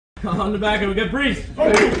On the back, we got Breeze.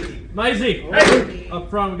 Mizey. Up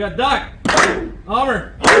front, we got Doc.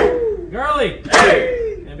 Homer. Garley.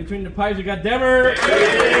 And between the pipes, we got Dever.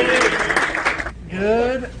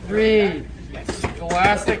 Good read.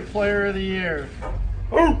 Scholastic Player of the Year.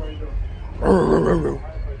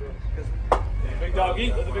 Big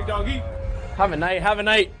doggy. The big doggy. Have a night. Have a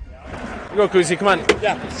night. Go, Kuzi. Come on.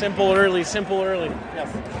 Yeah. Simple early. Simple early. Yes.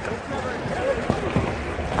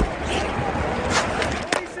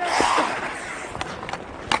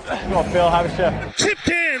 Come on, Phil. Have a shift. Tipped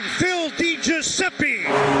in, Phil DiGiuseppe.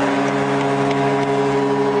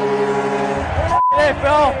 Hey,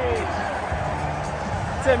 Phil.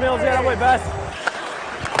 That's it, Mills. Yeah, that way, best.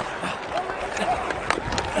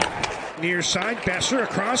 Near side, Besser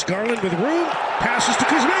across, Garland with room. Passes to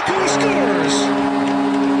Kuzmenko, he scores.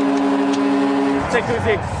 Take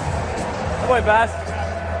Kuzi. That way, best.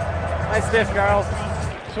 Nice stiff, Carl.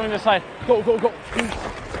 Swing this side. Go, go, go.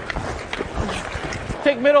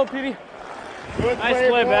 Take middle, Petey. Nice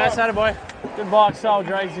play, Bass. Atta boy. Good box out,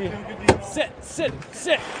 Drag Z. Sit, sit,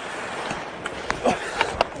 sit.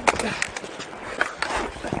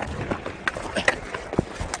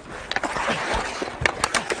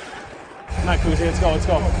 Come on, Kuzi. Let's go, let's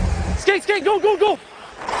go. Skate, skate, go, go, go.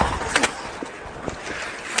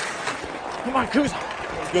 Come on, Kuz.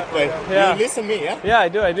 Good play. Yeah. You listen to me, yeah? Yeah, I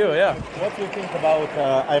do, yeah. What do you think about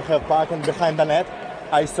I have parking behind the net?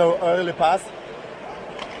 I saw early pass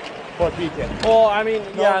for PK. Well, I mean,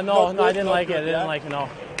 yeah, no, not I good, didn't not like good, it. I didn't yeah? like it, no.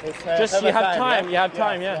 It's, Just you have time. yeah? You have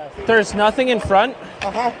time, yeah. Yes. There's nothing in front.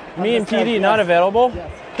 Me and PD not available.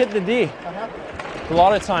 Yes. Hit the D. A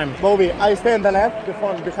lot of time. Bobby, I stay in the net,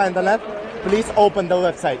 behind the net. Please open the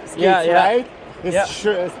left side. Skates Yeah, yeah. right. It's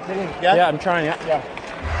Yeah. yeah? Yeah, I'm trying, yeah. Yeah.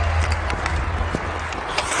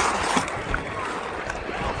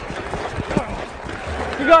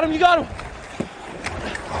 You got him, you got him.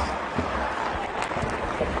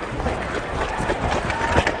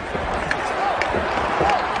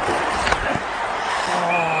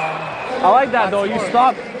 I like that though. You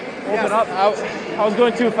stop, open up. I was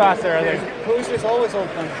going too fast there, I think. Who's is always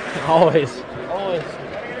open? Always. Always.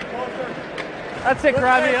 That's it,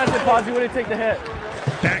 Krabby. That's it, Posy. What did you take the hit?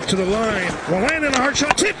 Back to the line. Will land in a hard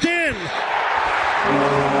shot, tipped in.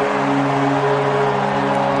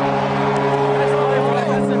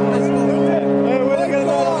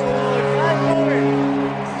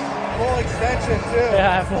 Full extension too.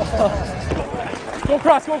 Yeah, go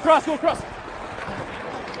cross, go cross, go cross.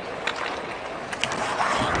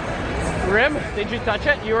 Rim, did you touch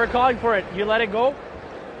it? You were calling for it. You let it go?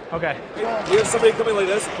 Okay. We have somebody coming like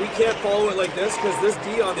this. We can't follow it like this because this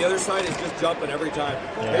D on the other side is just jumping every time.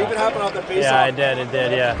 Yeah. It even happened off the face off. Yeah, it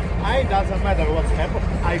did, yeah. I doesn't matter what's happened.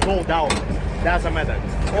 I go down. Doesn't matter.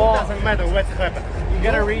 Well, Doesn't matter what's happened. You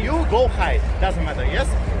gotta read. You go high. Doesn't matter. Yes.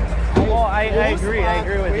 Well, I agree. I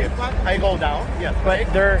agree with you. I go down. Yes. But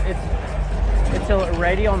it's a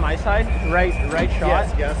righty on my side, right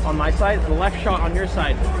shot Yes. on my side, left shot on your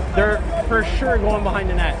side. They're for sure going behind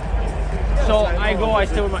the net. So I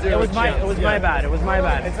stay with my. It was my bad. It was my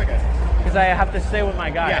bad. It's okay. Because I have to stay with my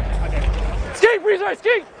guy. Yeah. Okay. Skate, freeze,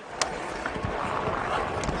 skate.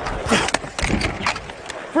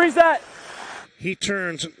 Freeze that. He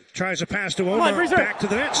turns and tries a pass to on, Omar. Freezer. Back to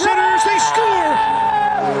the net. Centers, they score!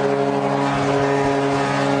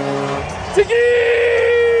 Tiki!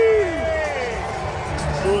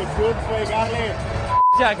 Good play, Garley.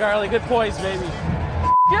 Yeah, Garley, good poise, baby.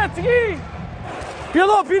 Yeah, Tiki!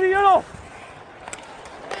 Yellow, Peter, yellow!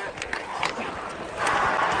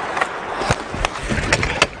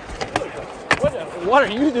 What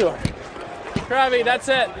are you doing? Krabby, that's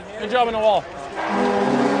it. Good job on the wall.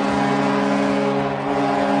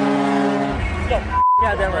 Go.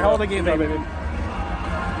 Yeah, Denver, hold the game, baby.